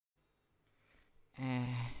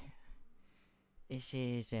This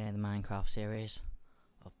is the Minecraft series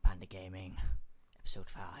of Panda Gaming, episode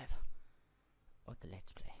 5 of the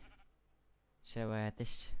Let's Play. So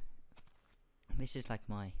this is like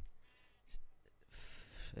my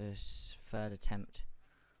third attempt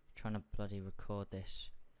trying to bloody record this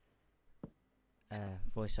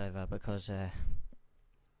voiceover because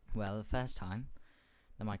well, the first time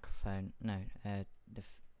the microphone, the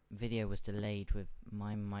video was delayed with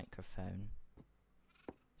my microphone,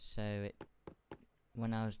 so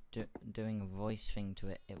when I was doing a voice thing to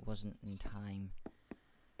it, it wasn't in time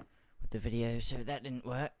with the video, so that didn't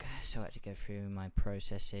work. So I had to go through my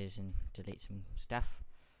processes and delete some stuff.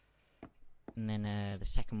 And then the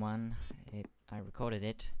second one, I recorded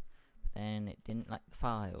it, but then it didn't like the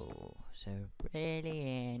file. So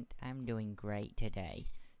brilliant! I'm doing great today.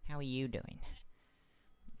 How are you doing?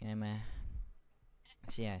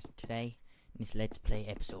 So yes, today in this Let's Play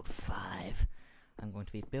episode 5. I'm going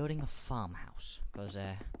to be building a farmhouse, because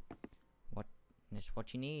it's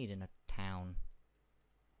what you need in a town.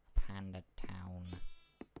 A panda town.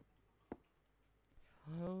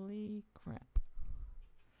 Holy crap.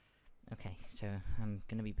 Okay, so I'm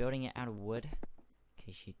going to be building it out of wood, in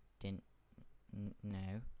case you didn't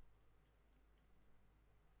know.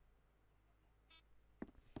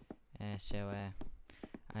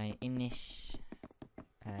 In this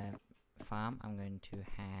farm, I'm going to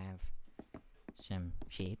have some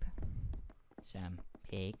sheep, some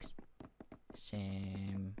pigs,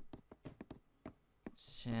 some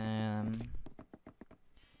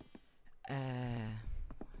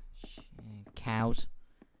cows,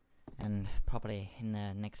 and probably in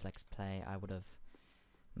the next Let's Play I would have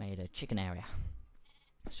made a chicken area.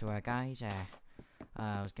 So guys,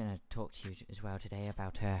 I was gonna talk to you as well today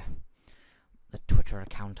about the Twitter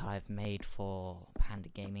account I've made for Panda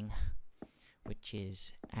Gaming, which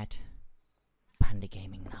is at Panda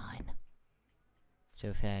Gaming 9. So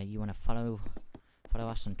if you want to follow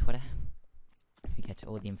us on Twitter, you get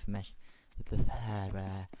all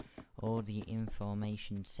the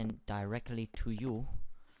information sent directly to you.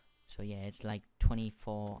 So yeah, it's like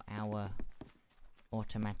 24-hour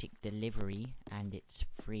automatic delivery, and it's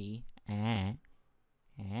free.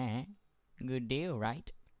 Good deal,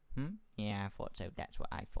 right? Yeah, I thought so. That's what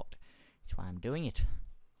I thought. That's why I'm doing it.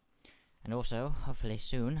 And also, hopefully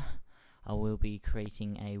soon, I will be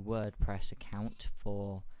creating a WordPress account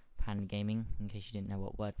for Panda Gaming. In case you didn't know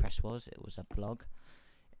what WordPress was, it was a blog.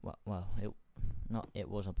 It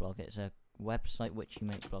was a blog. It's a website which you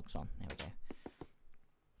make blogs on. There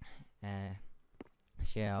we go.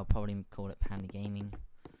 So yeah, I'll probably call it Panda Gaming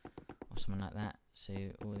or something like that. So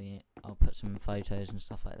I'll put some photos and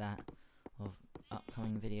stuff like that of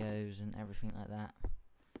upcoming videos and everything like that.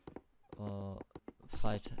 Or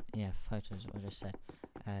photos. What I just said.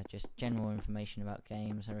 Just general information about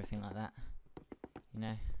games, everything like that. You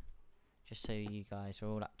know, just so you guys are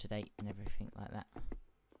all up to date and everything like that.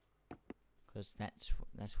 Because that's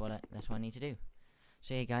what I need to do.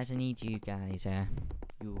 So yeah, guys, I need you guys,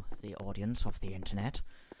 you the audience of the internet,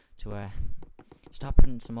 to start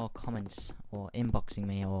putting some more comments, or inboxing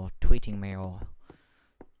me, or tweeting me, or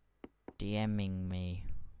DMing me.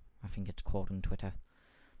 I think it's called on Twitter,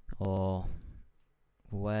 or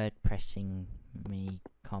WordPressing me,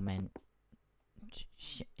 comment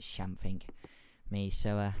something me.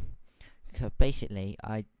 So basically,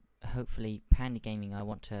 hopefully Panda Gaming, I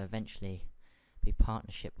want to eventually be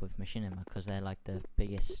partnership with Machinima, because they're like the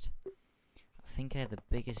biggest, I think they're the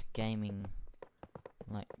biggest gaming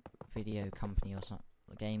like video company or something,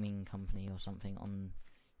 gaming company or something on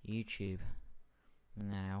YouTube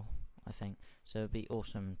now, I think. So it'd be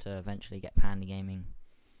awesome to eventually get Panda Gaming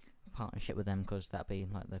partnership with them, because that'd be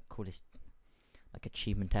like the coolest like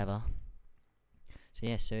achievement ever. So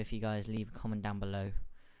yeah, so if you guys leave a comment down below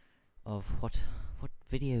of what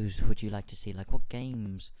videos would you like to see, like what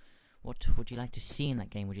games, what would you like to see in that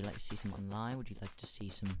game? Would you like to see some online? Would you like to see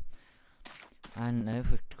some, I don't know,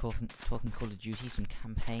 if we're talking Call of Duty, some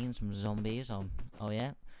campaigns, some zombies? Oh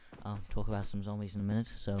yeah, I'll talk about some zombies in a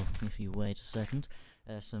minute, so if you wait a second.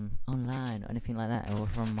 Some online or anything like that, or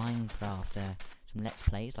from Minecraft, some Let's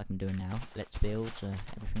Plays like I'm doing now, Let's Builds,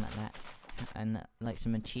 everything like that, and like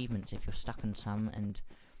some achievements if you're stuck on some, and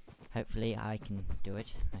hopefully I can do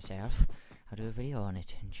it myself. I'll do a video on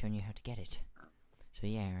it and showing you how to get it. So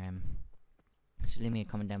yeah, so leave me a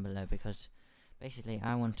comment down below, because basically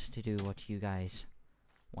I want to do what you guys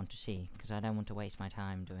want to see, because I don't want to waste my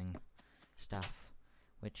time doing stuff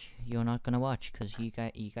which you're not gonna watch, because you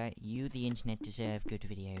the internet deserve good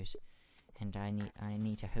videos, and I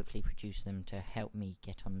need to hopefully produce them to help me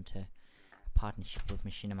get onto a partnership with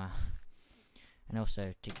Machinima. And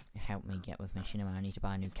also, to help me get with Machinima, I need to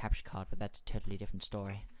buy a new capture card, but that's a totally different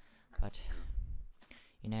story. But,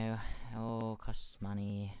 you know, it all costs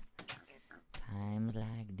money. Times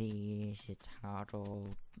like this, it's hard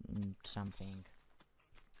or something.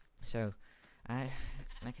 So, like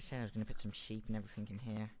I said, I was going to put some sheep and everything in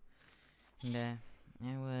here. And,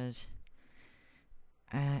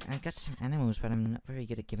 I got some animals, but I'm not very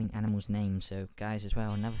good at giving animals names. So, guys, as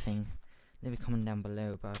well, another thing, leave a comment down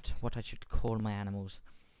below about what I should call my animals.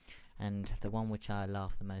 And the one which I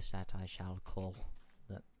laugh the most at, I shall call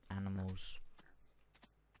the animals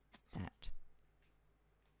that.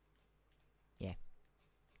 Yeah,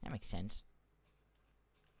 that makes sense.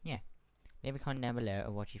 Yeah, leave a comment down below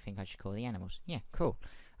of what you think I should call the animals. Yeah, cool.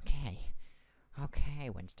 Okay,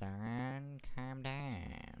 Winston, calm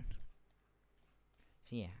down.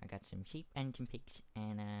 So yeah, I got some sheep and some pigs,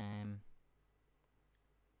 and I'm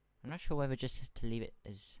not sure whether just to leave it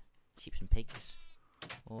as sheep and pigs,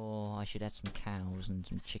 or I should add some cows and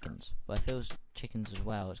some chickens. But if it was chickens as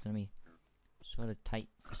well, it's gonna be sort of tight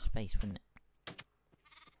for space, wouldn't it?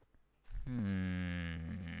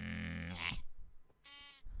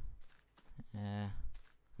 I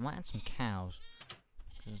might add some cows,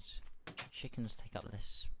 because chickens take up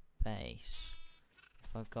less space.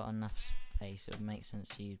 If I've got enough space, it would make sense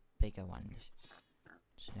to use bigger ones.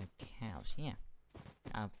 So cows, yeah.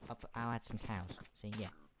 I'll add some cows. So yeah,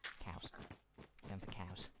 cows. Going for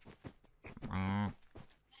cows. I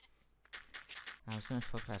was going to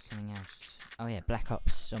talk about something else. Oh yeah, Black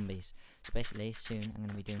Ops Zombies. So basically, soon I'm going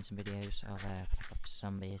to be doing some videos of Black Ops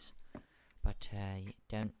Zombies, but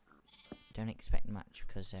don't expect much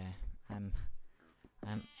because I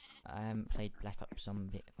haven't played Black Ops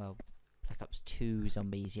Black Ops 2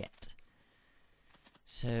 Zombies yet.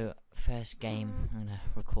 So first game, I'm gonna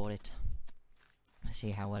record it.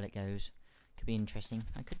 See how well it goes. Could be interesting.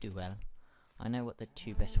 I could do well. I know what the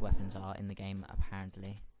two best weapons are in the game.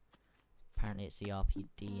 Apparently it's the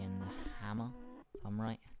RPD and the hammer, if I'm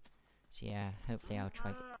right. So yeah, hopefully I'll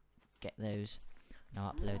try get those, and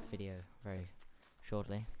I'll upload the video very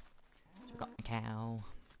shortly. So I've got my cow,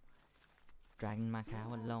 dragging my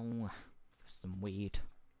cow along for some weed.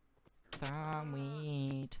 Some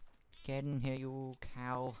weed. Get in here, you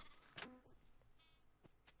cow.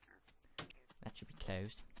 That should be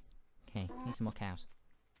closed. Okay, need some more cows.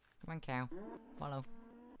 Come on, cow. Follow.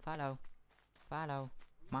 Follow. Follow.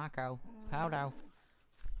 Marco. Follow.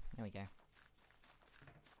 There we go.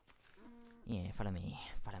 Yeah, follow me.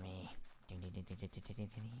 Follow me.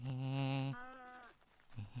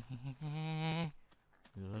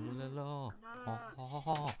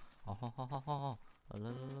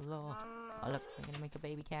 Oh look, I'm gonna make a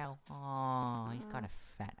baby cow. Oh, he's got a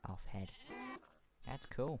fat off head. That's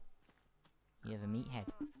cool. You have a meathead.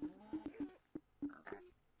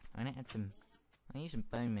 I'm gonna add some. I'm gonna use some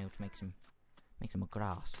bone meal to make some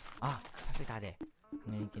grass. Ah, perfect idea.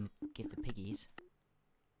 I'm gonna give the piggies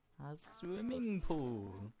a swimming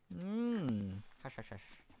pool. Hush, hush, hush.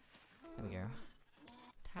 There we go.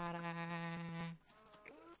 Ta-da!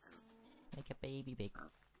 Make a baby pig.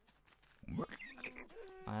 Oh,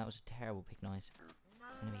 that was a terrible pig noise.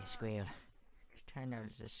 It's gonna be a squeal. It turned out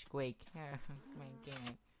as a squeak. Oh my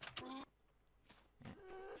god.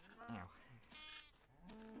 Ow.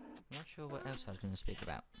 I'm not sure what else I was gonna speak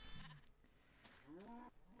about.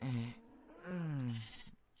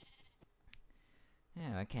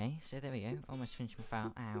 Yeah, okay, so there we go. Almost finished my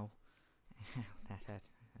file. Ow. Ow, that hurt.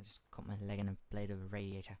 I just caught my leg in a blade of a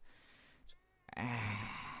radiator.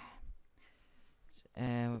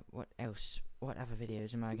 What else? What other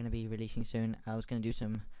videos am I going to be releasing soon? I was going to do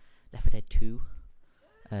some Left 4 Dead 2,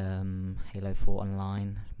 Halo 4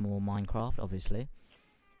 Online, more Minecraft, obviously.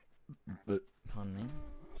 Pardon me.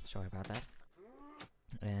 Sorry about that.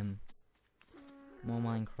 More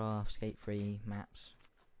Minecraft, Skate 3 maps.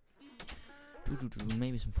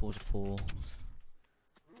 Maybe some Forza 4.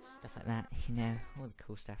 Stuff like that, you know, all the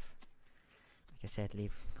cool stuff. Like I said,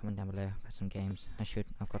 leave a comment down below about some games.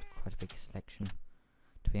 I've got quite a big selection,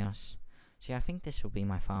 to be honest. So yeah, I think this will be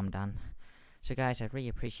my farm done. So guys, I'd really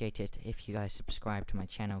appreciate it if you guys subscribe to my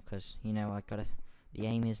channel, because, you know, the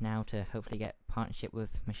aim is now to hopefully get partnership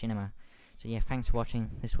with Machinima. So yeah, thanks for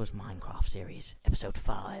watching. This was Minecraft Series, Episode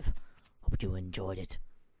 5. Hope you enjoyed it.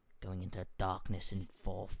 Going into darkness in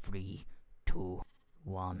 4, 3, 2,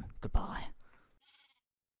 1. Goodbye.